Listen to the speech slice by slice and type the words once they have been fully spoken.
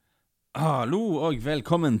Hallo og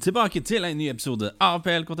velkommen tilbake til en ny episode av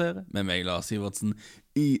PL-kvarteret med meg, Lars Sivertsen,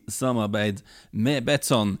 i samarbeid med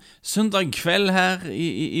Betsson. Søndag kveld her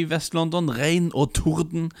i Vest-London, regn og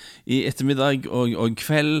torden i ettermiddag og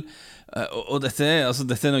kveld. Og dette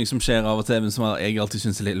er noe som skjer av og til, men som jeg alltid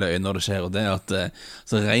synes er litt løye når det skjer, og det er at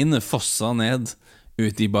regnet fosser ned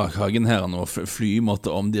ute i bakhagen her nå. Fly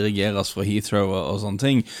måtte omdirigeres fra Heathrow og sånne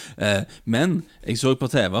ting. Men jeg så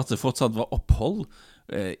på TV at det fortsatt var opphold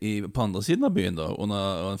på andre siden av byen da,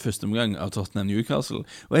 under første omgang av Tottenham Newcastle.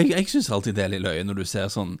 Og jeg synes alltid det er litt løye når du ser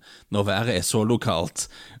sånn, når været er så lokalt,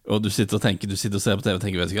 og du sitter og ser på TV og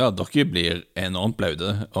tenker, vet du hva, dere blir enormt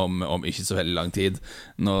blaude om ikke så veldig lang tid,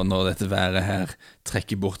 når dette været her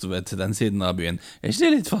trekker bort til den siden av byen. Er ikke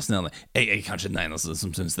det litt fascinerende? Jeg er kanskje den eneste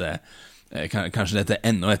som synes det. Kanskje dette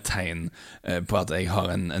er enda et tegn på at jeg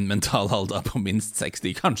har en mental alder på minst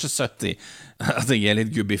 60, kanskje 70, at jeg er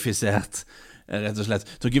litt gubbifisert, rett og slett.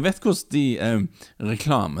 Dere vet hvordan de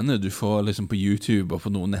reklamene du får liksom på YouTube og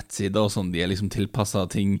på noen nettsider og sånn, de er liksom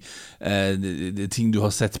tilpasset ting, ting du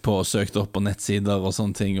har sett på og søkt opp på nettsider og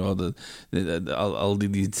sånne ting, og alle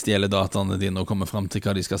de stjeler dataene dine og kommer frem til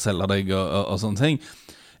hva de skal selge deg og sånne ting.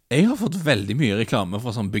 Jeg har fått veldig mye reklame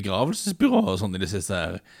fra sånn begravelsesbyrå og sånn i det siste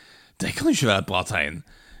her. Det kan jo ikke være et bra tegn.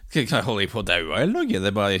 Kan jeg holde på å daue eller noe? Det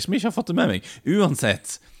er bare jeg som ikke har fått det med meg.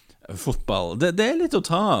 Uansett, fotball, det er litt å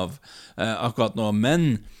ta av akkurat nå, men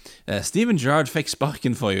Steven Gerrard fikk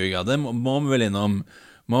sparken forrige uke, det må vi vel innom,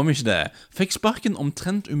 må vi ikke det? Fikk sparken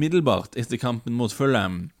omtrent umiddelbart etter kampen mot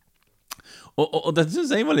Fulham, og dette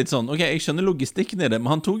synes jeg var litt sånn, ok, jeg skjønner logistikken i det,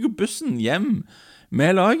 men han tok jo bussen hjem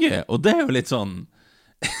med laget, og det er jo litt sånn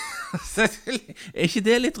er ikke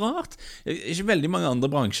det litt rart? Ikke veldig mange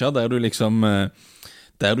andre bransjer der du liksom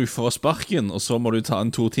der du får sparken, og så må du ta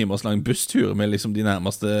en 2 timers lang busstur med liksom de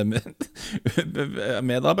nærmeste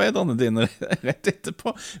medarbeiderne dine rett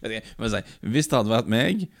etterpå. Hvis det hadde vært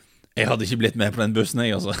meg, jeg hadde ikke blitt med på den bussen,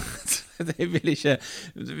 jeg, altså. Jeg vil ikke.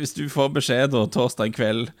 Hvis du får beskjed da, torsdag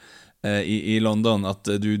kveld i London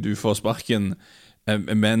at du får sparken,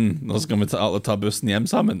 men nå skal vi alle ta bussen hjem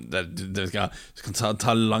sammen, du skal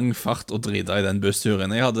ta lang fart og drite i den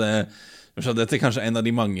bussturen. Dette er kanskje en av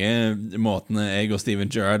de mange måtene jeg og Steven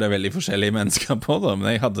Gerrard er veldig forskjellige mennesker på da, men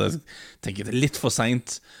jeg hadde tenkt det litt for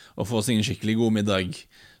sent å få seg en skikkelig god middag.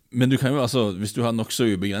 Men du kan jo altså, hvis du har nok så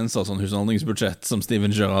ubegrenset sånn husholdningsbudsjett som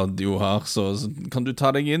Steven Gerrard jo har, så kan du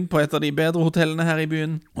ta deg inn på et av de bedre hotellene her i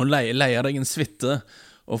byen og leie deg en suite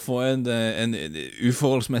og få en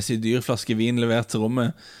uforholdsmessig dyr flaske vin levert til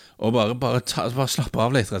rommet, og bare slappe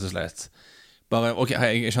av litt, rett og slett. Ok,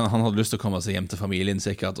 jeg skjønner, han hadde lyst til å komme seg hjem til familien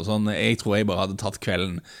sikkert og sånn. Jeg tror jeg bare hadde tatt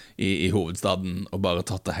kvelden i hovedstaden og bare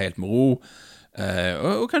tatt det helt med ro,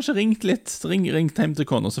 og kanskje ringt hjem til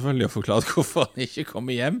kona selvfølgelig og forklart hvorfor han ikke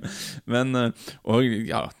kommer hjem, men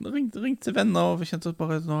ringt til venner og kjent at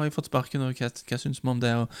bare, nå har jeg fått sparken, og hva synes vi om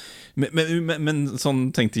det, men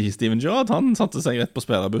sånn tenkte ikke Steven Gerrard. Han satte seg rett på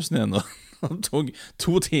spillerbussen igjen og tok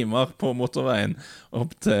 2 timer på motorveien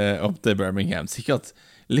opp til Birmingham. Sikkert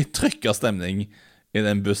litt trykk av stemning i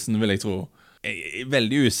den bussen, vil jeg tro. Jeg er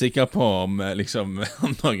veldig usikker på om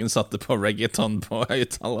noen satte på reggaeton på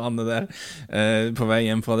høyttalerne der på vei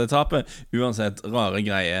hjem fra det tapet. Uansett, rare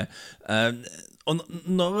greier. Og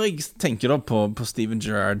når jeg tenker da på Steven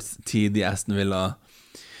Gerrards tid i Aston Villa,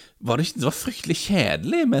 det var fryktelig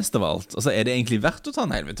kjedelig mest av alt. Altså, er det egentlig verdt å ta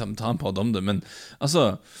en podd om det? Men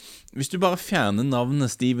altså, hvis du bare fjerner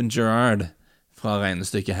navnet Steven Gerrard fra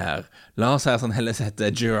regnestykket her, la oss si at han heller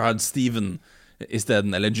heter Gerrard Steven i stedet,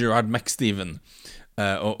 eller Gerrard McSteven,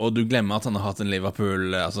 og du glemmer at han har hatt en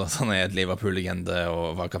Liverpool, altså at han er et Liverpool-legende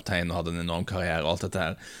og var kaptein og hadde en enorm karriere og alt dette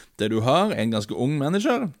her. Det du har er en ganske ung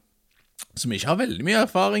manager som ikke har veldig mye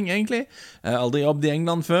erfaring egentlig, aldri jobbet i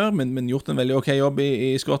England før, men gjort en veldig ok jobb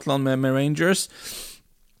i Skottland med Rangers,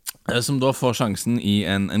 som da får sjansen i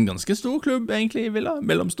en ganske stor klubb egentlig i Villa,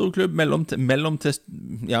 mellomstor klubb,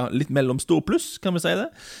 litt mellomstor pluss, kan vi si det.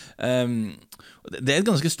 Det er et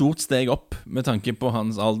ganske stort steg opp med tanke på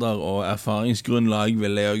hans alder og erfaringsgrunnlag,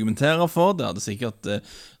 vil jeg argumentere for. Det hadde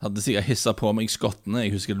sikkert hisset på meg skottene.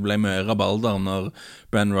 Jeg husker det ble mye rabalder når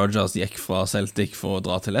Brendan Rodgers gikk fra Celtic for å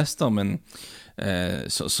dra til Leicester, men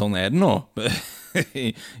sånn er det nå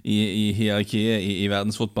i hierarkiet i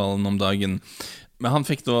verdensfotballen om dagen. Men han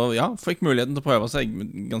fikk fikk muligheten til å prøve seg.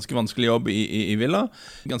 Ganske vanskelig jobb i Villa.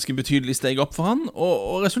 Ganske betydelig steg opp for han,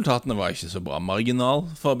 og resultatene var ikke så bra. Marginal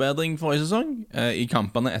forbedring forrige sesong. I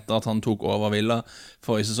kampene etter at han tok over Villa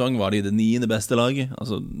forrige sesong, var de det 9. beste laget.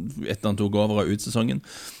 Altså etter han tok over av utsesongen.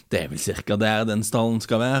 Det vel cirka der den stallen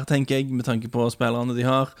skal være, tenker jeg, med tanke på spillerne de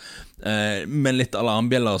har. Men litt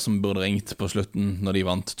alarmbjeller som burde ringt på slutten når de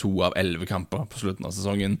vant 2 av 11 kamper på slutten av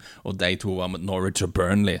sesongen, og de 2 var mot Norwich og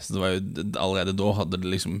Burnley, så det var jo allerede da hadde det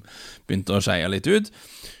liksom begynt å skeie litt ut.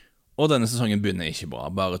 Og denne sesongen begynner ikke bra.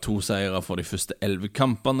 Bare 2 seire for de første 11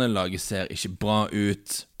 kampene. Laget ser ikke bra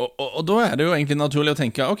ut. Og da er det jo egentlig naturlig å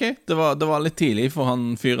tenke ok, det var litt tidlig for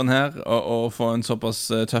han fyren her å få en såpass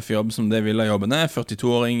tøff jobb som det Villa jobben er.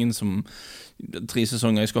 42-åringen som 3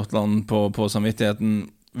 sesonger i Skottland på samvittigheten.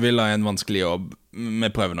 Villa er en vanskelig jobb. Vi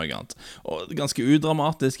prøver noe annet. Og ganske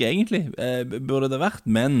udramatisk egentlig burde det vært,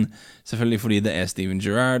 men selvfølgelig fordi det er Steven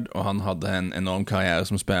Gerrard, og han hadde en enorm karriere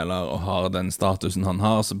som spiller og har den statusen han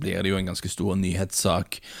har, så blir det jo en ganske stor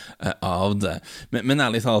nyhetssak av det. Men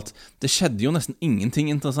ærlig talt, det skjedde jo nesten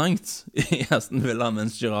ingenting interessant i Aston Villa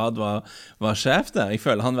mens Gerrard var sjef der. Jeg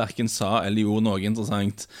føler han hverken sa eller gjorde noe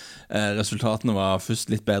interessant. Resultatene var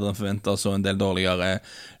først litt bedre enn forventet, så en del dårligere.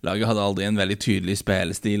 Laget hadde aldri en veldig tydelig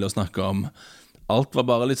spillestil å snakke om. Alt var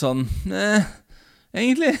bare litt sånn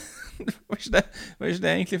egentlig var ikke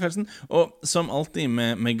det egentlig følelsen. Og som alltid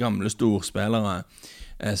med gamle storspillere,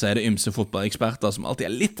 så er det ymse fotballeksperter som alltid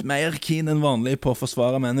er litt mer keen enn vanlig på å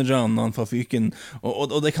forsvare manageren når han får fyken,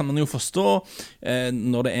 og det kan man jo forstå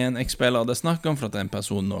når det er en eksspiller det er snakk om, for at det er en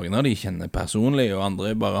person noen av de kjenner personlig, og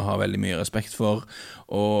andre bare har veldig mye respekt for,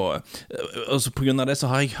 og så på grunn av det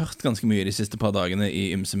så har jeg hørt ganske mye de siste par dagene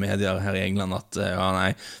i ymse medier her i England at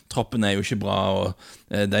nei, troppen er jo ikke bra,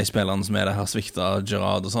 og de spillerne som er der har sviktet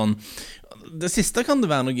Gerrard og sånn. Det siste kan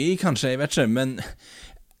det være noe i, kanskje, jeg vet ikke, men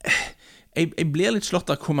jeg blir litt slått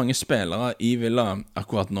av hvor mange spillere i Villa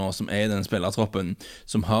akkurat nå som er i den spillertroppen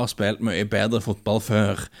som har spilt mye bedre fotball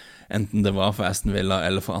før, enten det var for Aston Villa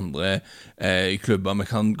eller for andre klubber. Vi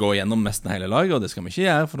kan gå gjennom nesten hele laget, og det skal vi ikke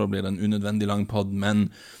gjøre, for da blir det en unødvendig lang podd, men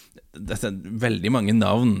det er veldig mange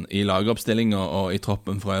navn i lagoppstillinger og i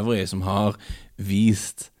troppen for øvrig som har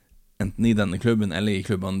vist enten i denne klubben eller i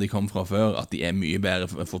klubbene de kom fra før, at de er mye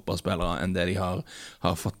bedre fotballspillere enn det de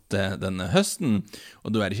har fått denne høsten.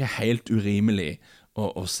 Og da er det ikke helt urimelig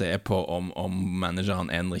å se på om manageren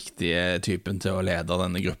er den riktige typen til å lede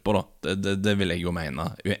denne gruppa da. Det vil jeg jo mene,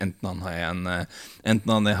 enten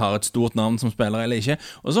han har et stort navn som spiller eller ikke.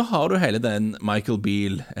 Og så har du hele den Michael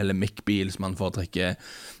Beale, eller Mick Beale som han foretrekker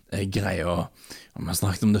greia. Og vi har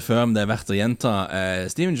snakket om det før, men det er verdt å gjenta.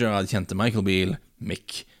 Steven Gerrard kjente Michael Beale,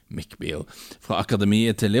 Mick Beale, fra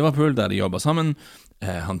akademiet til Liverpool, der de jobbet sammen.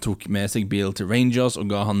 Han tok med seg Beale til Rangers og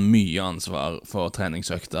ga han mye ansvar for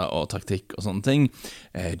treningsøkter og taktikk og sånne ting.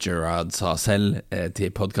 Gerrard sa selv til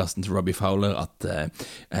podcasten til Robbie Fowler at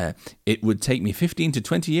it would take me 15 to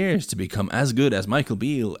 20 years to become as good as Michael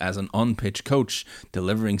Beale as an on-pitch coach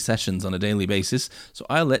delivering sessions on a daily basis, so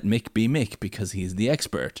I'll let Mick be Mick because he's the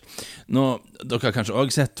expert. Nå, dere har kanskje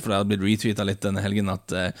også sett, for det har blitt retweetet litt denne helgen, at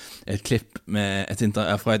et klipp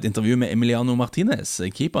fra et intervju med Emiliano Martinez,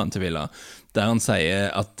 keeperen til Villa, der han sier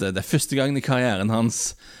at det er første gang i karrieren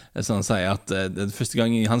hans, så han sier at det er første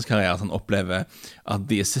gang i hans karriere at han opplever at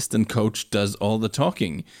the assistant coach does all the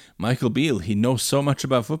talking. Michael Beale, he knows so much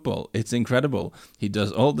about football, it's incredible. He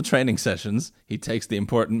does all the training sessions, he takes the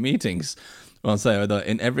important meetings. Og han sier da,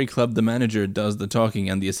 in every club the manager does the talking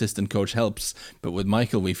and the assistant coach helps, but with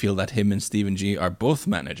Michael we feel that him and Steven G are both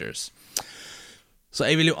managers. Så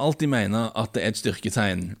jeg vil jo alltid mene at det er et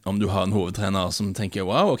styrketegn om du har en hovedtrener som tenker,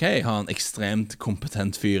 wow, ok, jeg har en ekstremt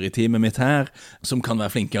kompetent fyr i teamet mitt her, som kan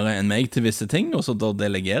være flinkere enn meg til visse ting, og så da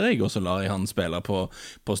delegerer jeg, og så lar jeg han spille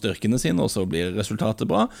på styrkene sine, og så blir resultatet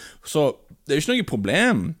bra. Så det er jo ikke noe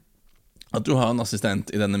problem at du har en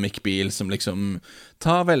assistent i denne Mick Beale som liksom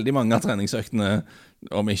tar veldig mange av treningsøktene,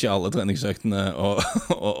 om ikke alle treningsøktene,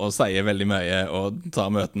 og sier veldig mye, og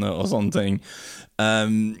tar møtene og sånne ting.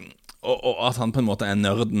 Og at han på en måte er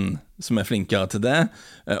nerden som er flinkere til det,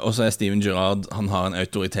 og så er Steven Gerrard, han har en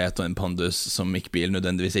autoritet og en pondus som Mick Beale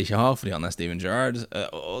nødvendigvis ikke har, fordi han er Steven Gerrard,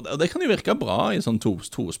 og det kan jo virke bra i sånn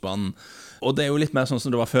tospann, og det er jo litt mer sånn som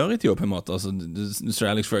det var før i tida på en måte. Altså, Sir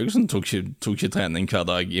Alex Ferguson tok ikke trening hver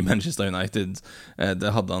dag i Manchester United.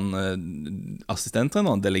 Det hadde han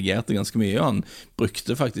assistenttrener, han delegerte ganske mye, og han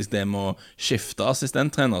brukte faktisk det med å skifte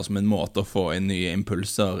assistenttrener som en måte å få inn nye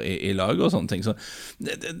impulser i laget og sånne ting. Så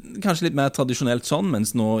det kanskje litt mer tradisjonelt sånn,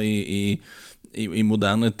 mens nå i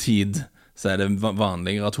moderne tid så er det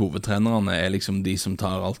vanligere at hovedtrenerne er liksom de som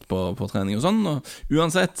tar alt på trening og sånn, og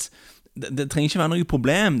uansett det trenger ikke være noe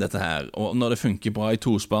problem, dette her. Og når det funker bra i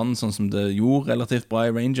tospann, sånn som det gjorde relativt bra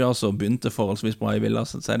i Rangers, og begynte forholdsvis bra i Villa,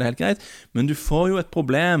 så er det helt greit. Men du får jo et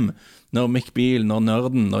problem når Mick Beale, når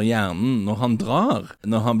nerden, når hjernen, når han drar,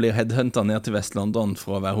 når han blir headhuntet ned til Vest-London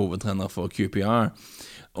for å være hovedtrener for QPR.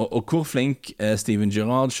 Og hvor flink Steven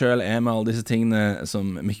Gerrard selv med alle disse tingene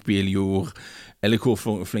som Mick Beale gjorde, eller hvor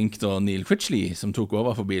flink da Neil Critchley, som tok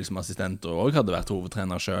over for Beale som assistent, og også hadde vært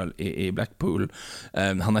hovedtrener selv i Blackpool.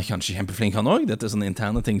 Han kanskje kjempeflink han også, dette sånne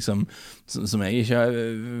interne ting som jeg ikke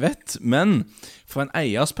vet. Men fra en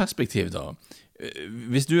eiers perspektiv da,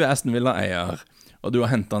 hvis du Aston Villa-eier, og du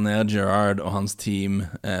har hentet ned Gerrard og hans team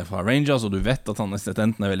fra Rangers, og du vet at han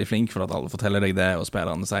assistenten veldig flink, for at alle forteller deg det, og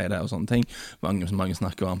spillerne sier det, og sånne ting. Mange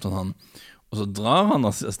snakker varmt om han. Og så drar han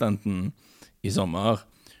assistenten i sommer,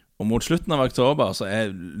 og mot slutten av oktober så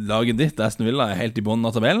laget ditt, Aston Villa, helt i bunnen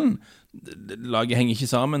av tabellen. Laget henger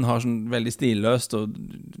ikke sammen, har sånn veldig stilløst, og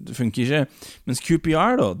det funker ikke. Mens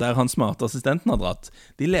QPR da, der han smarte assistenten har dratt,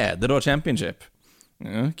 de leder da Championship.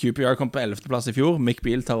 Ja, QPR kom på 11. plass i fjor, Mick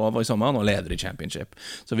Beale tar over i sommeren og leder i Championship.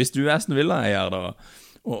 Så hvis du Aston Villa-eier da,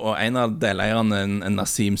 og en av deleierne, en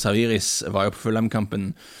Nassim Sawiris, var jo på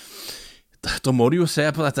Fulham-kampen, da må du jo se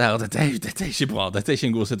på dette her. Dette er ikke bra, dette er ikke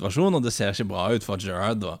en god situasjon, og det ser ikke bra ut for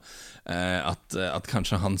Gerrard da, at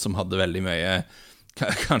kanskje han som hadde veldig mye,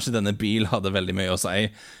 kanskje denne Beale hadde veldig mye å si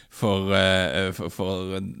for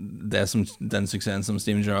den suksessen som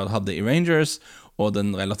Steven Gerrard hadde i Rangers, og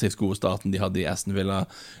den relativt gode starten de hadde i Aston Villa,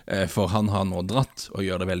 for han har nå dratt og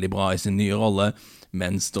gjør det veldig bra i sin nye rolle,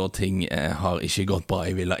 mens da ting har ikke gått bra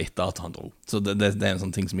i Villa etter at han dro. Så det er en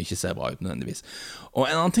sånn ting som ikke ser bra ut nødvendigvis. Og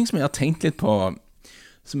en annen ting som jeg har tenkt litt på,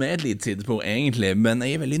 som et lite sidespor egentlig, men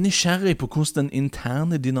jeg veldig nysgjerrig på hvordan den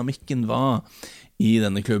interne dynamikken var i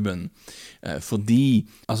denne klubben. Fordi,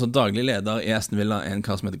 altså daglig leder i Aston Villa en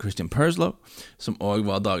kar som heter Christian Purslow, som også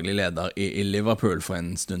var daglig leder i Liverpool for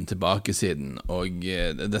en stund tilbake siden. Og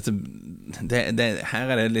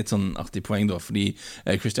her det litt sånn artig poeng da, fordi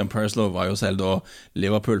Christian Purslow var jo selv da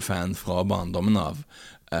Liverpool-fan fra barndommen av.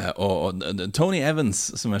 Og Tony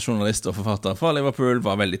Evans, som journalist og forfatter fra Liverpool,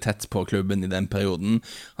 var veldig tett på klubben i den perioden.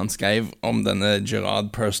 Han skrev om denne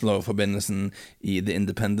Gerrard Purslow-forbindelsen i The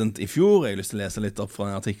Independent i fjor. Jeg har lyst til å lese litt opp fra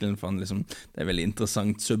den artikkelen, for det veldig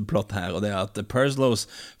interessant subplot her, og det at Purslows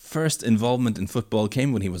first involvement in football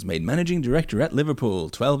came when he was made managing director at Liverpool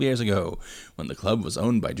 12 years ago, when the club was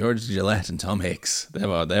owned by George Gillette and Tom Hicks. Det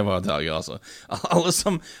var dager, altså.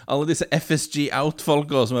 Alle disse FSG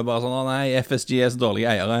out-folker som bare sånn, nei, FSG så dårlige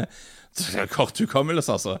eiere. Kort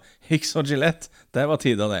hukommelse, altså. Hicks og Gillette, det var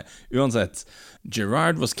tider det. Uansett,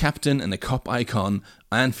 Gerrard was captain and a Kop icon,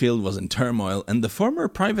 Anfield was in turmoil, and the former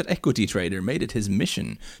private equity trader made it his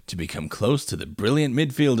mission to become close to the brilliant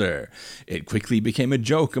midfielder. It quickly became a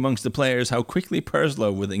joke amongst the players how quickly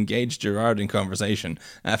Purslow would engage Gerrard in conversation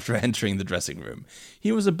after entering the dressing room.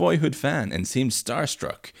 He was a boyhood fan and seemed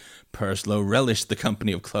starstruck. Purslow relished the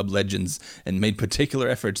company of club legends and made particular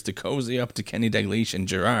efforts to cozy up to Kenny Dalglish and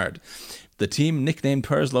Gerrard. The team nicknamed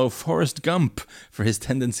Purslow Forrest Gump for his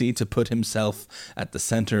tendency to put himself at the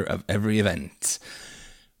center of every event.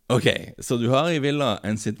 Ok, så du har i Villa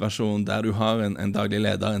en situasjon der du har en daglig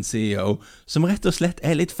leder, en CEO, som rett og slett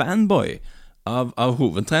litt fanboy av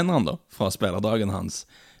hovedtreneren da, fra spillerdagen hans.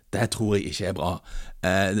 Det tror jeg ikke bra.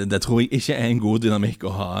 Det tror jeg ikke en god dynamikk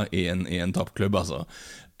å ha i en toppklubb, altså.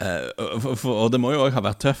 Og det må jo også ha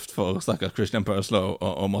vært tøft for stakkars Christian Purslow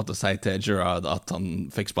å måtte si til Gerrard at han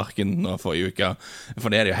fikk sparken nå forrige uke, for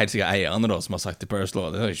det jo helt sikkert eierne da som har sagt til Purslow,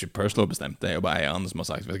 det jo ikke Purslow bestemt, det jo bare eierne som har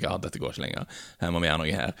sagt, vet du hva, dette går ikke lenger, her må vi gjøre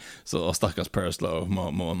noe her, så stakkars Purslow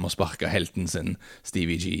må sparke helten sin,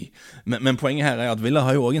 Stevie G. Men poenget her at Villa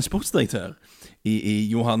har jo også en sportsdirektør i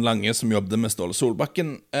Johan Lange, som jobbet med Ståle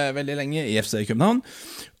Solbakken veldig lenge i FC København,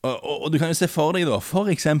 og du kan jo se for deg da, for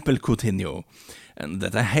eksempel Coutinho.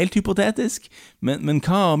 Dette helt hypotetisk, men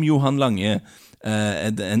hva om Johan Lange,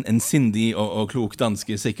 en sindig og klok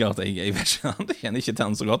danske, sikkert, jeg vet ikke, jeg kjenner ikke til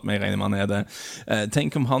han så godt, men jeg regner med han det.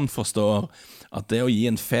 Tenk om han forstår at det å gi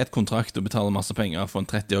en fet kontrakt og betale masse penger for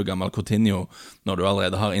en 30 år gammel Coutinho, når du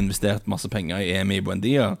allerede har investert masse penger i Emi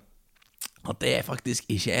Buendia, at det faktisk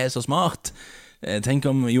ikke så smart. Tenk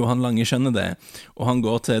om Johan Lange skjønner det, og han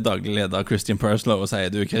går til daglig leder Christian Purslow og sier,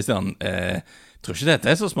 du Christian, tror ikke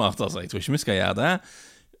dette så smart, altså, jeg tror ikke vi skal gjøre det.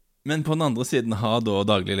 Men på den andre siden har da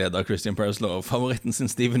daglig leder Christian Purslow favoritten sin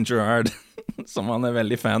Steven Gerrard, som han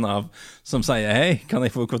veldig fan av, som sier, hei, kan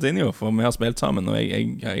jeg få Coutinho, for vi har spilt sammen, og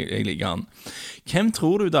jeg liker han. Hvem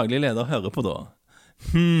tror du daglig leder hører på da?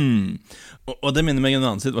 Og det minner meg om en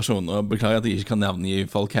annen situasjon, og beklager at jeg ikke kan navngi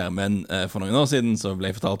folk her, men for noen år siden så ble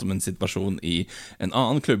jeg fortalt om en situasjon i en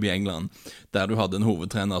annen klubb i England, der du hadde en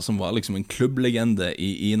hovedtrener som var liksom en klubblegende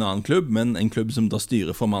i en annen klubb, men en klubb som da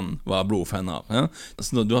styreformann var blodfan av. Ja?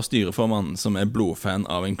 Så du har styreformann som er blodfan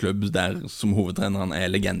av en klubb der som hovedtreneren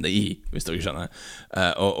er legende i, hvis dere skjønner.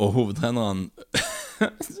 Og hovedtreneren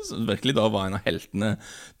virkelig da var en av heltene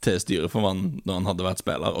til styreformann når han hadde vært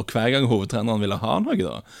spiller, og hver gang hovedtreneren ville ha noe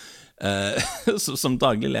da, som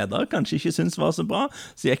daglig leder kanskje ikke synes var så bra,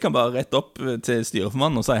 så gikk han bare rett opp til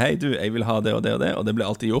styreformannen og sa hei du, jeg vil ha det og det og det, og det ble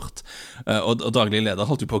alltid gjort, og daglig leder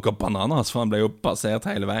holdt jo på å gå bananas, for han ble jo basert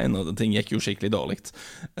hele veien, og ting gikk jo skikkelig dårlig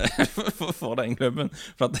for den klubben,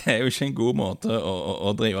 for det er jo ikke en god måte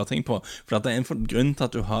å drive ting på, for det er en grunn til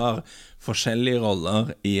at du har forskjellige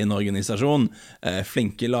roller i en organisasjon.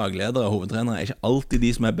 Flinke lagledere og hovedtrenere er ikke alltid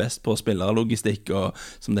de som er best på spillerlogistikk og,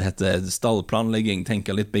 som det heter, stallplanlegging,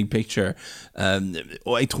 tenke litt big picture.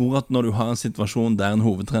 Og jeg tror at når du har en situasjon der en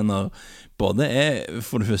hovedtrener både er,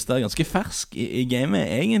 for det første, ganske fersk i gamet,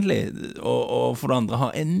 egentlig, og for det andre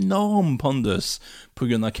har enorm pondus på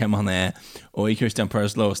grunn av hvem han er, og i Christian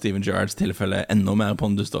Purslow og Steven Gerrards tilfelle enda mer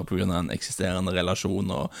pondus da, på grunn av en eksisterende relasjon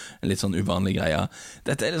og en litt sånn uvanlig greie.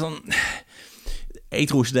 Dette er litt sånn... Jeg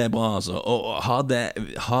tror ikke det er bra, altså. Og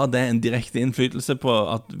har det en direkte innflytelse på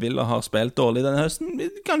at Villa har spilt dårlig denne høsten?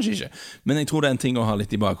 Kanskje ikke. Men jeg tror det er en ting å ha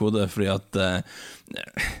litt i bakhodet, fordi at...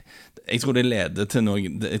 Jeg tror det leder til noe.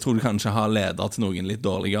 Jeg tror det kanskje har ledet til noen litt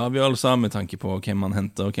dårlige avgjørelser med tanke på hvem man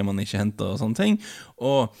henter og hvem man ikke henter og sånne ting.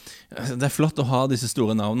 Og det er flott å ha disse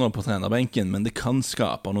store navnene på trenerbenken, men det kan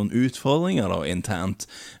skape noen utfordringer da, internt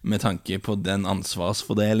med tanke på den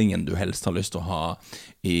ansvarsfordelingen du helst har lyst til å ha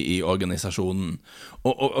i organisasjonen.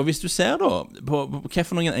 Og hvis du ser da på hva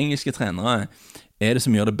for noen engelske trenere er det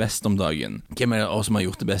som gjør det best om dagen? Hvem er det også som har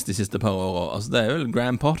gjort det best de siste par årene? Altså, det er jo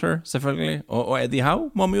Graham Potter, selvfølgelig, og Eddie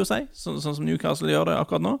Howe, må vi jo si, sånn som Newcastle gjør det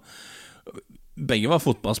akkurat nå. Begge var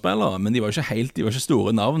fotballspillere, men de var ikke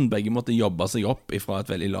store navn. Begge måtte jobbe seg opp fra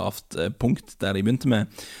et veldig lavt punkt der de begynte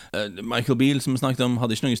med. Michael Beale, som vi snakket om,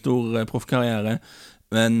 hadde ikke noen stor proffkarriere,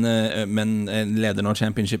 men leder nå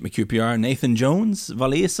championship med QPR. Nathan Jones,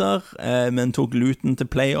 waliser, men tok Luton til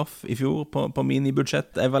playoff i fjor på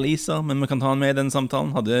minibudsjett. Er waliser, men vi kan ta han med i den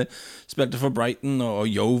samtalen. Hadde spilt for Brighton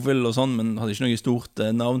og Yeovil og sånn, men hadde ikke noe stort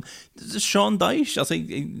navn. Sean Dyche, altså,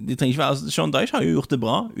 de trenger ikke være, altså, Sean Dyche har jo gjort det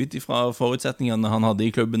bra ut ifra forutsetningene han hadde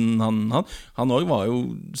i klubben han hadde. Han også var jo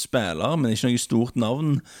spiller, men ikke noe stort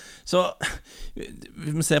navn. Så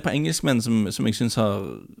hvis vi ser på engelskmenn som jeg synes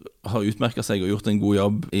har utmerket seg og gjort en god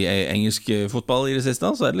jobb i engelsk fotball i det siste,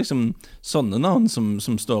 så er det liksom sånne navn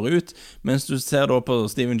som står ut. Mens du ser da på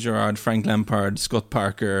Steven Gerrard, Frank Lampard, Scott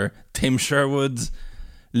Parker, Tim Sherwood,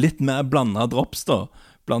 litt mer blandet drops da,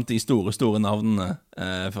 blant de store navnene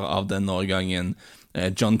av den årgangen.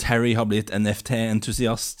 John Terry har blitt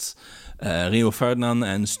NFT-entusiast. Rio Ferdinand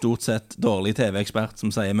er en stort sett dårlig TV-ekspert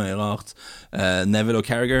som sier mye rart. Neville og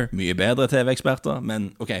Carragher, mye bedre TV-eksperter,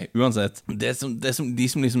 men ok, uansett, de som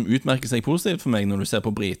liksom utmerker seg positivt for meg når du ser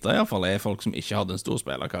på Briter i hvert fall, er folk som ikke hadde en stor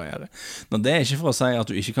spillerkarriere. Nå, det er ikke for å si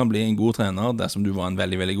at du ikke kan bli en god trener dersom du var en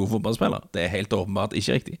veldig, veldig god fotballspiller. Det er helt åpenbart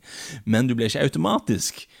ikke riktig. Men du blir ikke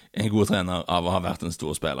automatisk en god trener av å ha vært en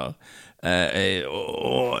stor spiller.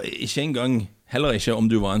 Og ikke engang heller ikke om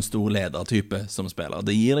du var en stor ledertype som spiller.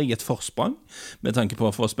 Det gir deg et forsprang med tanke på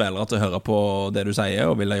å få spillere til å høre på det du sier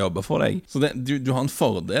og ville jobbe for deg. Så du har en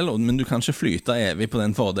fordel, men du kan ikke flyte evig på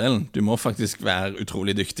den fordelen. Du må faktisk være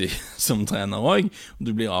utrolig dyktig som trener også, og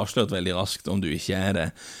du blir avslørt veldig raskt om du ikke er det.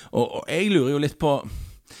 Og jeg lurer jo litt på,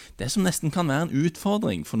 det som nesten kan være en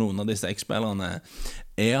utfordring for noen av disse eks-spillerne,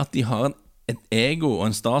 er at de har et ego og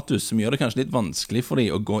en status som gjør det kanskje litt vanskelig for dem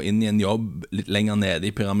å gå inn i en jobb litt lenger nede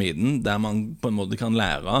i pyramiden, der man på en måte kan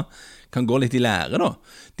gå litt i lære da.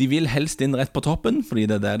 De vil helst inn rett på toppen, fordi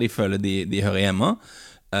det er der de føler de hører hjemme.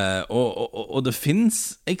 Og det finnes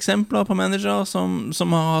eksempler på manager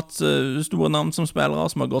som har hatt store navn som spillere,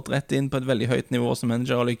 som har gått rett inn på et veldig høyt nivå som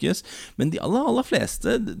manager og lykkes, men de aller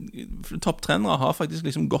fleste topptrenere har faktisk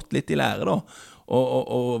liksom gått litt i lære da,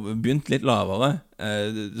 og begynt litt lavere,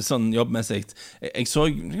 sånn jobbmessig. Jeg så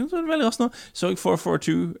veldig raskt nå, så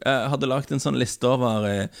 442 hadde lagt en sånn liste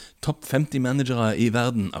over topp 50 managere i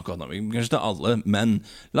verden akkurat nå. Kanskje ikke alle, men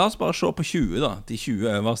la oss bare se på 20 da, de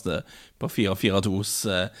 20 øverste på 442s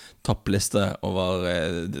toppliste over,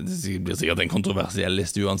 det blir sikkert en kontroversiell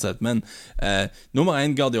liste uansett, men nummer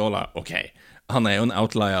 1 Guardiola, ok. Han er jo en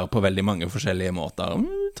outlier på veldig mange forskjellige måter.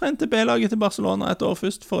 Trente B-laget til Barcelona et år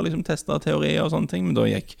først for å liksom teste teorier og sånne ting, men da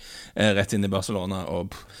gikk rett inn i Barcelona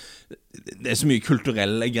og det så mye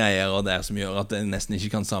kulturelle greier og det som gjør at det nesten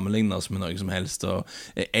ikke kan sammenlignes med noe som helst. Og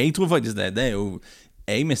jeg tror faktisk det jo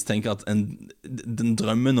jeg mistenker at den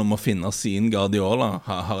drømmen om å finne sin Guardiola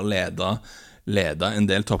har ledet en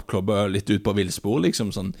del toppklubber litt ut på villspor,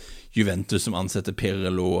 liksom sånn Juventus som ansetter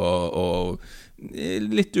Pirlo og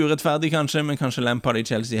litt urettferdig kanskje, men kanskje Lampard i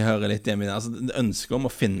Chelsea hører litt hjemme i det. Altså, det ønsker om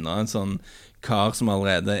å finne en sånn kar som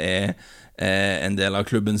allerede en del av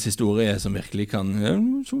klubbens historie, som virkelig kan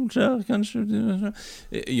Solskjær kanskje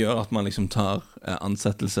gjør at man liksom tar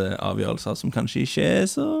ansettelseavgjørelser som kanskje ikke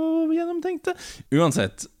så gjennomtenkte.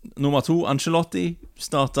 Uansett, nummer 2, Ancelotti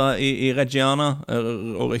startet i Reggiana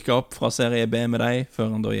og rykket opp fra Serie B med deg,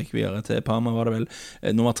 før han da gikk videre til Parma, var det vel.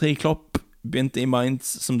 Nummer 3, Klopp begynte i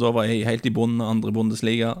Mainz, som da var helt i bunnen av andre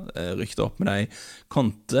Bundesliga, rykte opp med deg.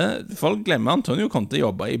 Conte, folk glemmer Antonio Conte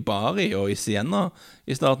jobbet i Bari og i Siena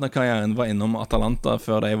i starten av karrieren, var innom Atalanta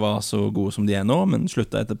før de var så gode som de nå, men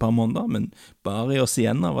sluttet etter et par måneder. Men Bari og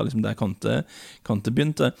Siena var liksom der Conte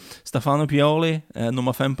begynte. Stefano Pioli,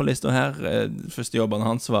 nummer 5 på lista her. Første jobben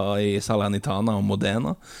hans var i Salernitana og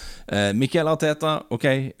Modena. Mikel Arteta, ok,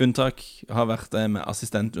 unntak, har vært med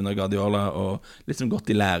assistent under Guardiola og liksom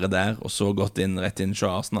gått i lære der, og så gått rett inn til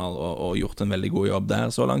Arsenal og gjort en veldig god jobb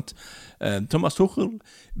der så langt. Thomas Tuchel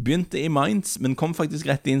begynte i Mainz, men kom faktisk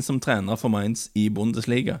rett inn som trener for Mainz i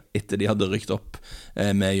Bundesliga, etter de hadde rykt opp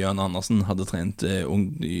med Jørn Andersen, hadde trent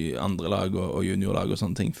i andre lag og juniorlag og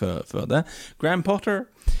sånne ting før det. Graham Potter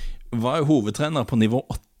var jo hovedtrener på nivå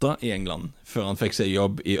 8 i England, før han fikk seg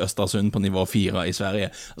jobb i Östersund på nivå 4 i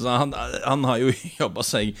Sverige. Altså, han har jo jobbet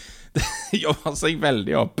seg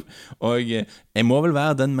veldig opp, og jeg må vel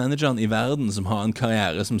være den manageren i verden som har en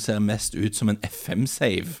karriere som ser mest ut som en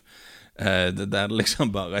FM-save. Det der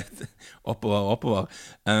liksom bare oppover.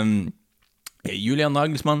 Julian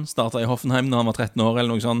Nagelsmann startet i Hoffenheim når han var 13 år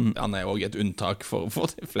eller noe sånt. Han også et unntak for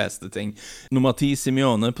de fleste ting. Nummer 10,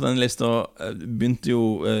 Simeone på den lista,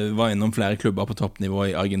 var innom flere klubber på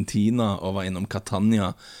toppnivå i Argentina og var innom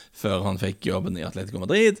Catania før han fikk jobben i Atletico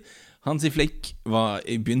Madrid. Hansi Flick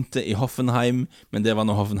begynte i Hoffenheim, men det var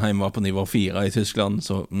når Hoffenheim var på nivå 4 i Tyskland,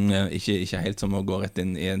 så ikke helt som å gå rett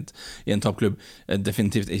inn i en toppklubb.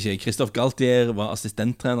 Definitivt ikke. Christophe Galtier var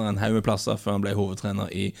assistenttrener en haug med plasser før han ble hovedtrener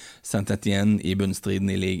i Saint-Étienne i bunnstriden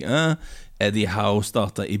i Ligue 1. Eddie Howe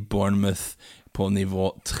startet i Bournemouth på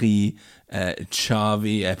nivå 3.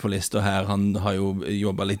 Xavi på lista her. Han har jo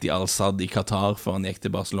jobbet litt i Al-Sadd i Qatar før han gikk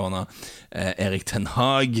til Barcelona. Erik Ten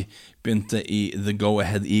Hag begynte i The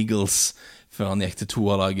Go-Ahead Eagles før han gikk til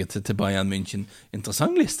toerlaget til Bayern München.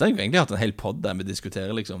 Interessant liste. Jeg har egentlig hatt en hel podd der vi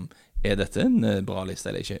diskuterer liksom, er dette en bra liste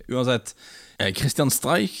eller ikke? Uansett, Christian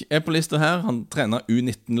Streich på lista her. Han trener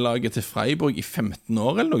U19-laget til Freiburg i 15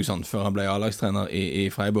 år eller noe sånt, før han ble A-lagstrener i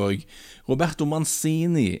Freiburg. Roberto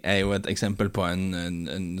Mancini jo et eksempel på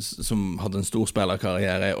en som hadde en stor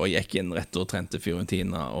spillerkarriere og gikk inn rett og trente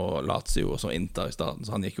Fiorentina og Lazio og så Inter i starten,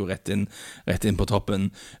 så han gikk jo rett inn på toppen.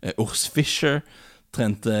 Urs Fischer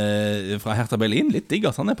trente fra Hertha Berlin, litt digg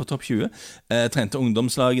at han på topp 20. Trente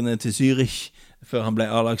ungdomslagene til Zürich før han ble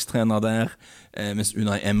A-lagstrener der, mens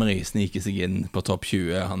Unai Emery sniker seg inn på topp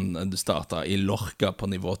 20. Han startet i Lorca på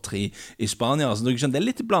nivå 3 i Spania. Altså, det er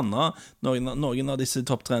litt blandet. Noen av disse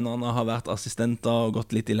topptrenerne har vært assistenter og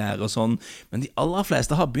gått litt i lære og sånn, men de aller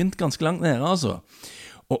fleste har begynt ganske langt nede, altså.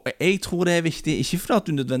 Og jeg tror det viktig, ikke for at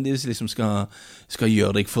du nødvendigvis liksom skal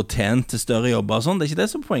gjøre deg fortjent til større jobber og sånn, det ikke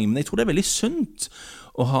det som er poenget, men jeg tror det veldig sunt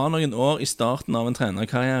å ha noen år i starten av en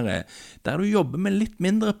trenerkarriere der du jobber med litt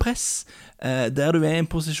mindre press, der du i en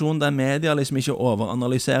posisjon der media liksom ikke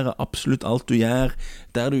overanalyserer absolutt alt du gjør,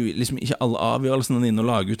 der du liksom ikke alle avgjørelsene dine og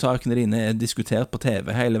laguttakene dine diskutert på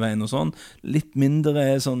TV hele veien og sånn, litt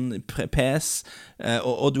mindre sånn pes,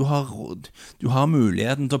 og du har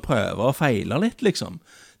muligheten til å prøve og feile litt liksom.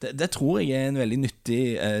 Det tror jeg en veldig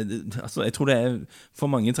nyttig, altså jeg tror det for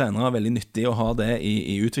mange trenere veldig nyttig å ha det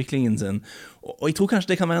i utviklingen sin, og jeg tror kanskje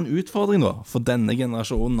det kan være en utfordring da, for denne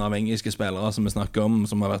generasjonen av engelske spillere som vi snakker om,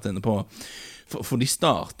 som har vært inne på, for de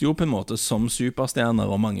starter jo på en måte som superstjerner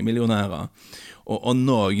og mange millionærer, og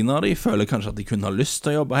noen av de føler kanskje at de kunne ha lyst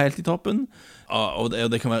til å jobbe helt i toppen, og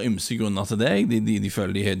det kan være ymse grunner til det. De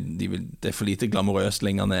føler det er for lite glamorøst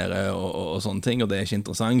lenger nede og sånne ting, og det er ikke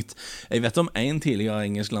interessant. Jeg vet om en tidligere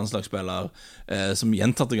engelsk landslagsspiller som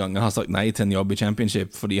gjentatte ganger har sagt nei til en jobb i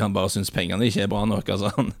Championship fordi han bare synes pengene ikke er bra nok.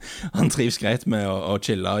 Altså, han trives greit med å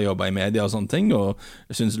chille og jobbe i media og sånne ting, og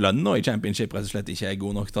synes lønnen i Championship rett og slett ikke er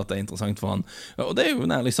god nok til at det er interessant for han. Og det er jo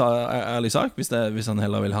en ærlig sak hvis han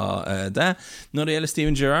heller vil ha det. Når det gjelder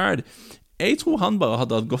Steven Gerrard, jeg tror han bare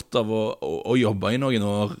hadde hatt godt av å jobbe i noen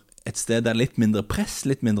år et sted der litt mindre press,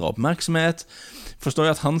 litt mindre oppmerksomhet. Forstår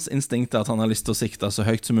jeg at hans instinkt er at han har lyst til å sikte så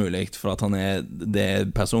høyt som mulig, for at det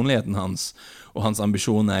er personligheten hans, og hans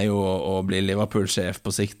ambisjon er jo å bli Liverpool-sjef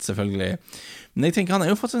på sikt, selvfølgelig. Men jeg tenker han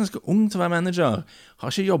er jo faktisk ganske ung til å være manager.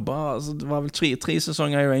 Har ikke jobbet, altså, det var vel tre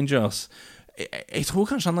sesonger i Rangers. Jeg tror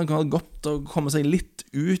kanskje han har gått å komme seg litt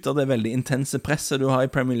ut av det veldig intense presset du har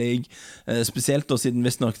i Premier League, spesielt da siden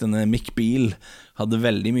visst nok denne Mick Beale hadde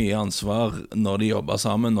veldig mye ansvar når de jobbet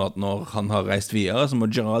sammen, og at når han har reist videre, så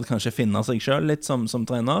må Gerrard kanskje finne seg selv litt som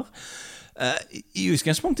trener. I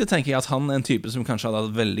utgangspunktet tenker jeg at han er en type som kanskje hadde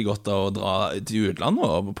hatt veldig godt av å dra til utlandet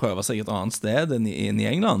og prøve seg et annet sted enn i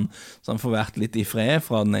England, så han får vært litt i fred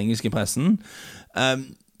fra den engelske pressen.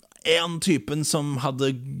 Er han typen som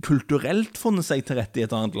hadde kulturelt funnet seg til rette i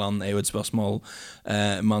et annet land, er jo et spørsmål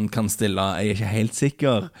man kan stille. Jeg er ikke helt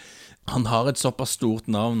sikker. Han har et såpass stort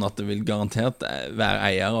navn at det vil garantert være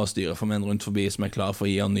eier og styreformenn rundt forbi som er klar for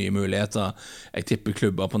å gi han nye muligheter. Jeg tipper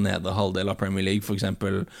klubber på nedre halvdel av Premier League, for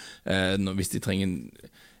eksempel, hvis de trenger...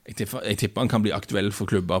 Jeg tipper han kan bli aktuell for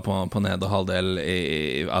klubber på nedre halvdel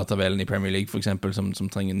av tabellen i Premier League, for eksempel, som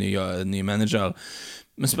trenger ny manager.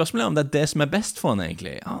 Men spørsmålet er om det er det som er best for han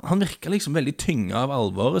egentlig. Han virker liksom veldig tynget av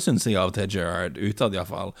alvoret, synes jeg, av til Gerrard, utad i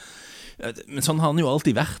hvert fall. Men sånn har han jo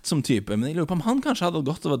alltid vært som type. Men jeg lurer på om han kanskje hadde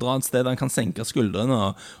gått over å dra et sted der han kan senke skuldrene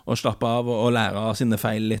og slappe av og lære av sine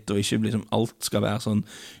feil litt, og ikke liksom alt skal være sånn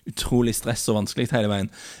utrolig stress og vanskelig hele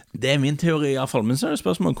veien. Det er min teori i hvert fall, men så er det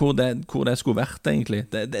spørsmål hvor det skulle vært egentlig.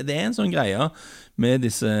 Det er en sånn greie med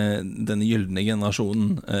denne gyldne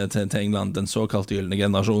generasjonen til England, den såkalte gyldne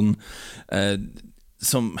generasjonen,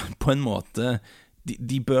 som på en måte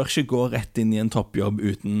de bør ikke gå rett inn i en toppjobb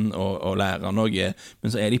uten å lære noe,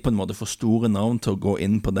 men så er de på en måte for store navn til å gå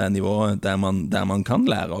inn på det nivået der man kan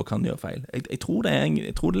lære og kan gjøre feil. Jeg tror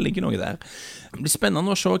det ligger noe der. Det blir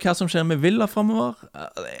spennende å se hva som skjer med Villa fremover.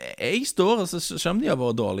 Jeg står, altså, selv om de har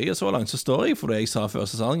vært dårlige så langt, så står jeg for det jeg sa før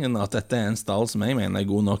sesongen, at dette er en stall som jeg mener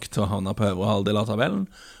er god nok til å havne på øvre halvdel av tabellen.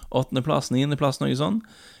 8. plass, 9. plass, noe sånn.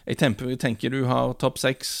 Jeg tenker du har topp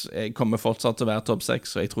 6. Jeg kommer fortsatt til å være topp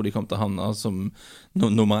 6, og jeg tror de kommer til å havne som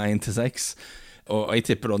nummer 1-6. Og jeg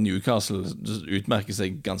tipper da Newcastle utmerker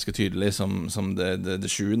seg ganske tydelig som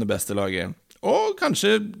det 7. beste laget. Og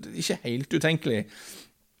kanskje ikke helt utenkelig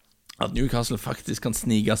at Newcastle faktisk kan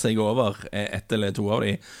snige seg over ett eller to av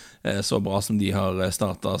de, så bra som de har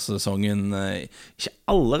startet sesongen. Ikke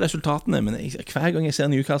alle resultatene, men hver gang jeg ser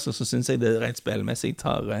Newcastle så synes jeg det rent spillmessig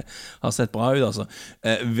har sett bra ut, altså.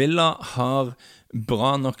 Villa har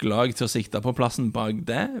bra nok lag til å sikte på plassen bak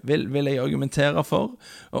det, vil jeg argumentere for.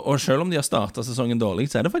 Og selv om de har startet sesongen dårlig,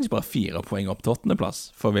 så er det faktisk bare 4 poeng opp til 8. plass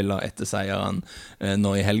for Villa etter seieren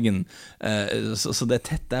nå i helgen. Så det er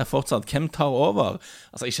tett der fortsatt. Hvem tar over?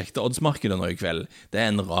 Altså, jeg sjekket oddsmarkedet nå i kveld. Det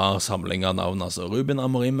er en rar samling av navn, altså. Ruben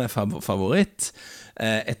Amorim er favoritt,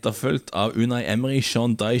 etterfulgt av Unai Emery,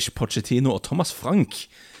 Sean Dyche, Pochettino og Thomas Frank.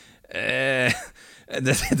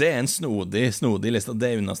 Det er en snodig liste.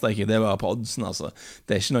 Det understreker det var på oddsen, altså.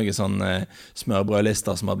 Det er ikke noen sånn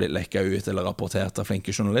smørbrødlister som har blitt lekket ut eller rapportert av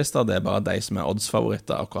flinke journalister. Det er bare de som er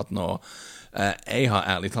oddsfavoritter akkurat nå. Jeg har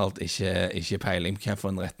ærlig talt ikke peiling på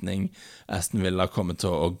hvilken retning Aston Villa kommer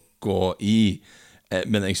til å gå i.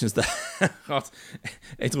 Men jeg synes det er rart.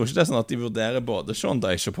 Jeg tror ikke det er sånn at de vurderer både Sean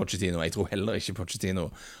Dyche og Pochettino. Jeg tror heller ikke Pochettino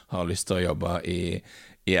har lyst til å jobbe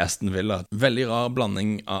i Aston Villa. Veldig rar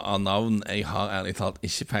blanding av navn. Jeg har ærlig talt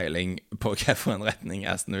ikke peiling på hvilken retning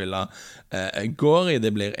Aston Villa går i.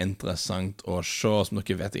 Det blir interessant å se. Som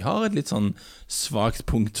dere vet, jeg har et litt sånn svagt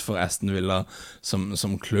punkt for Aston Villa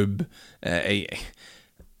som klubb.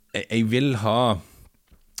 Jeg vil ha...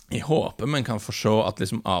 Jeg håper man kan få se at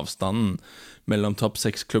liksom avstanden mellom topp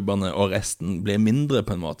 6-klubberne og resten blir mindre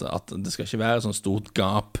på en måte. At det skal ikke være sånn stort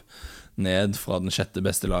gap ned fra den 6.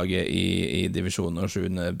 beste laget i divisjonen og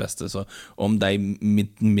 7. beste. Så om de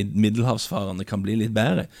middelhavsfarerne kan bli litt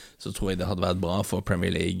bedre, så tror jeg det hadde vært bra for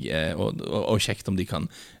Premier League, og kjekt om de kan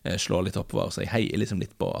slå litt oppover. Så jeg heier liksom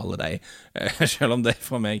litt på alle de. Selv om det er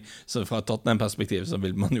fra meg, så fra Tottenham-perspektiv så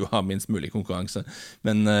vil man jo ha minst mulig konkurranse.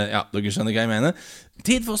 Men ja, dere skjønner hva jeg mener.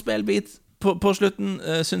 Tid for spillbit på slutten,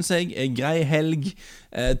 synes jeg. Grei helg.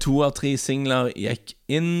 2 av 3 singler gikk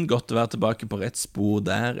inn. Godt å være tilbake på rett spor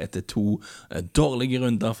der etter 2 dårlige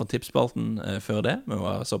runder for tipspalten før det. Vi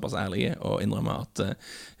var såpass ærlige og innrømme at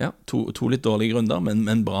ja, to litt dårlige runder,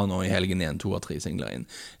 men bra nå i helgen igjen. 2 av 3 singler inn.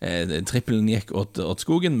 Trippelen gikk åt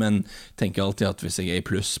skogen, men tenker alltid at hvis jeg er i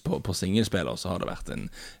pluss på singelspiller, så har det vært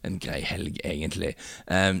en grei helg egentlig.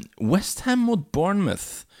 West Ham mot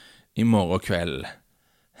Bournemouth i morgen kveld.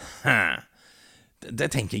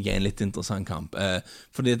 Det tenker jeg en litt interessant kamp,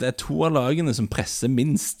 fordi det to av lagene som presser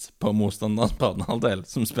minst på motstanderens banehalvdel,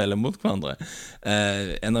 som spiller mot hverandre.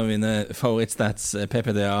 En av mine favorittstats,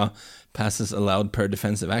 PPDA, passes allowed per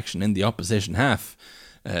defensive action in the opposition half.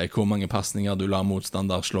 Hvor mange passninger du lar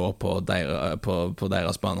motstander slå på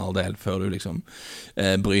deres banehalvdel før du liksom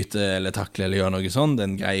bryter eller takler eller gjør noe sånn. Det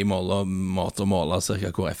er en grei måte å måle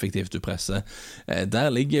cirka hvor effektivt du presser.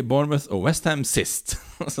 Der ligger Bournemouth og West Ham sist.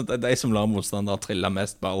 Altså det er de som lar motstander trille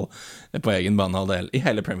mest ball på egen banehalvdel i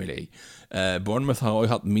hele Premier League. Bournemouth har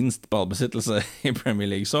også hatt minst ballbesittelse i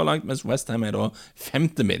Premier League så langt, mens West Ham er da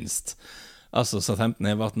femte minst. Altså Southampton,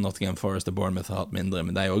 Everton, Nottingham Forest og Bournemouth har hatt mindre,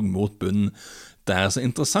 men det er jo også mot bunnen. Det er så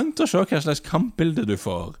interessant å se hva slags kampbilde du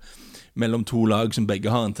får mellom to lag som begge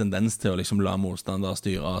har en tendens til å liksom la motstander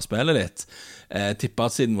styre og spille litt. Tipper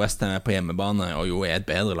at siden West Ham er på hjemmebane, og jo er et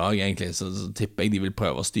bedre lag egentlig, så tipper jeg de vil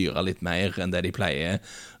prøve å styre litt mer enn det de pleier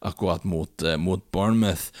akkurat mot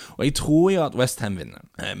Bournemouth. Og jeg tror jo at West Ham vinner,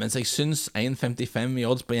 mens jeg synes 1,55 i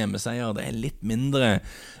odds på hjemmeseier, det er litt mindre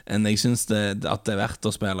enn jeg synes at det er verdt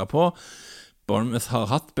å spille på. Bournemouth har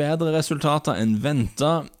hatt bedre resultater enn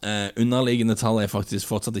ventet. Underliggende tall er faktisk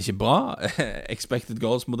fortsatt ikke bra. Expected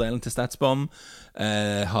goals-modellen til Statsbomb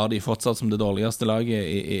har de fortsatt som det dårligste laget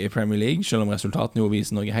i Premier League, selv om resultatene jo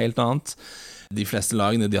viser noe helt annet. De fleste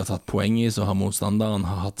lagene de har tatt poeng i, så har motstanderen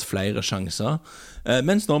hatt flere sjanser.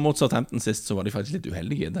 Mens nå mot Southampton sist, så var de faktisk litt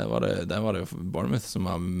uheldige. Der var det Bournemouth som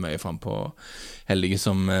var mye frem på heldige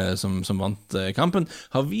som vant kampen.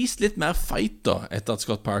 Har vist litt mer fight da, etter at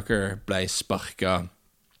Scott Parker ble sparket.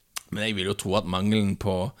 Men jeg vil jo tro at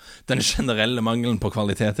den generelle mangelen på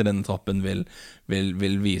kvalitet i denne troppen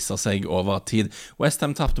vil vise seg over tid. West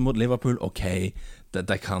Ham tappte mot Liverpool, ok,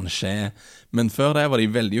 det kan skje. Men før det var de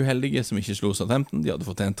veldig uheldige som ikke slo Southampton. De hadde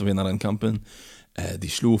fortjent å vinne den kampen. De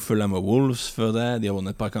slo Fulham og Wolves før det. De har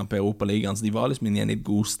vunnet et par kamper i Europaligaen, så de var liksom inne i en litt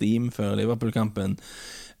god steam før Liverpool-kampen.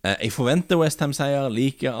 Jeg forventer West Ham-seier,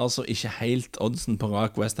 liker altså ikke helt oddsen på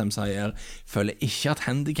rak West Ham-seier. Føler ikke at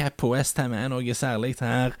handicap på West Ham er noe særlig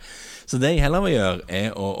her. Så det jeg heller vil gjøre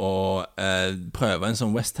er å prøve en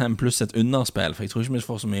sånn West Ham pluss et underspill, for jeg tror ikke vi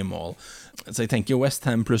får så mye mål. Så jeg tenker West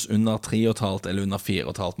Ham pluss under 3,5 eller under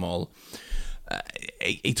 4,5 mål.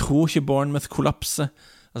 Jeg tror ikke Bournemouth kollapser.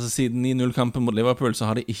 Altså siden i 0-kampen mot Liverpool så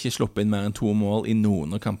har de ikke sluppet inn mer enn 2 mål i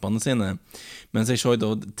noen av kampene sine. Mens jeg så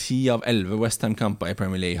da 10 av 11 West Ham-kamper i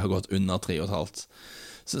Premier League har gått under 3,5.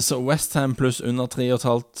 Så West Ham pluss under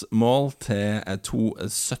 3,5 mål til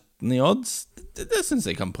 2,17 i odds, det synes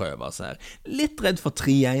jeg kan prøves her. Litt redd for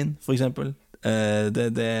 3-1 for eksempel.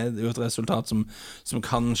 Det er jo et resultat som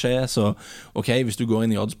kan skje. Så ok, hvis du går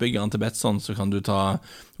inn i oddsbyggeren til Betsson, så kan du ta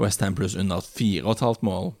West Ham pluss under 4,5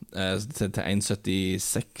 mål til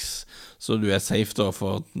 1,76. Så du er safe da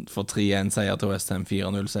for 3-1 seier til West Ham,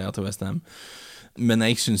 4-0 seier til West Ham. Men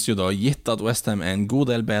jeg synes jo da, gitt at West Ham er en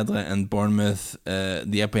god del bedre enn Bournemouth,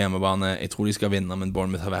 de er på hjemmebane, jeg tror de skal vinne, men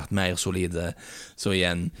Bournemouth har vært mer solide. Så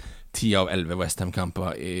igjen, 10 av 11 West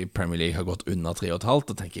Ham-kamper i Premier League har gått under 3,5,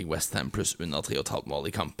 da tenker jeg West Ham pluss under 3,5 mål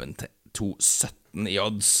i kampen til 2,17 i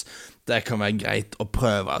odds. Det kan være greit å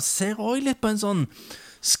prøve. Ser også litt på en sånn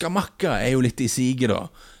Skamakka er jo litt i siget da.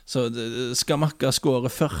 Så Skamakka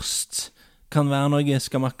skårer først. Kan være noe.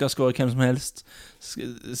 Skamakka skårer hvem som helst.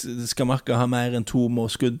 Skamakka har mer enn 2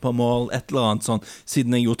 skudd på mål, et eller annet sånn.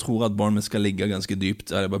 Siden jeg jo tror at Bournemouth skal ligge ganske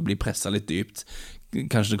dypt, eller bare bli presset litt dypt.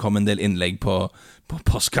 Kanskje det kommer en del innlegg på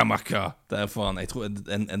Skamakka. Jeg tror det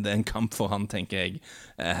er en kamp for han, tenker jeg,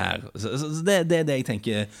 her. Så det er det jeg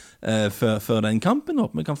tenker før den kampen.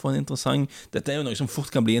 Håper vi kan få en interessant. Dette er jo noe som fort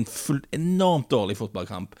kan bli en enormt dårlig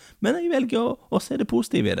fotballkamp, men jeg velger å se det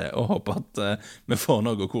positive i det, og håper at vi får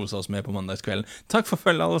noe å kose oss med på mandagskvelden. Takk for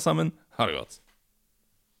følget alle sammen. Ha det godt.